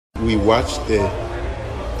we watched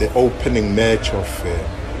the opening match of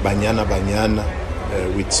Banyana Banyana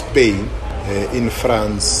with Spain in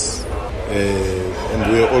France,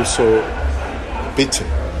 and we were also beaten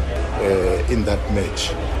in that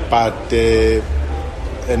match. But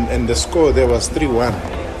and the score there was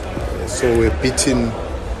 3-1, so we're beaten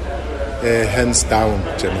hands down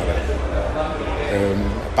generally.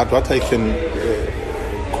 But what I can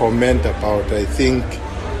comment about, I think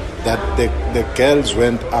that the girls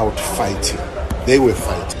went out fighting. They were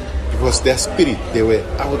fighting because their spirit, they were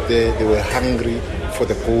out there, they were hungry for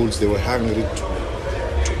the goals, they were hungry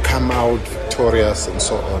to come out victorious and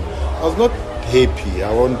so on. I was not happy.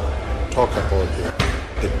 I won't talk about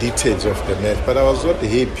the details of the match, but I was not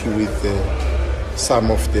happy with some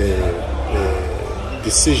of the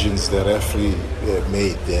decisions the referee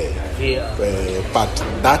made there. Yeah. But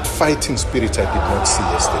that fighting spirit I did not see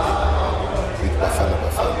yesterday with Bafana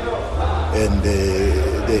Bafana. And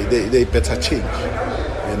they better change.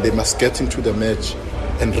 And they must get into the match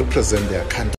and represent their country.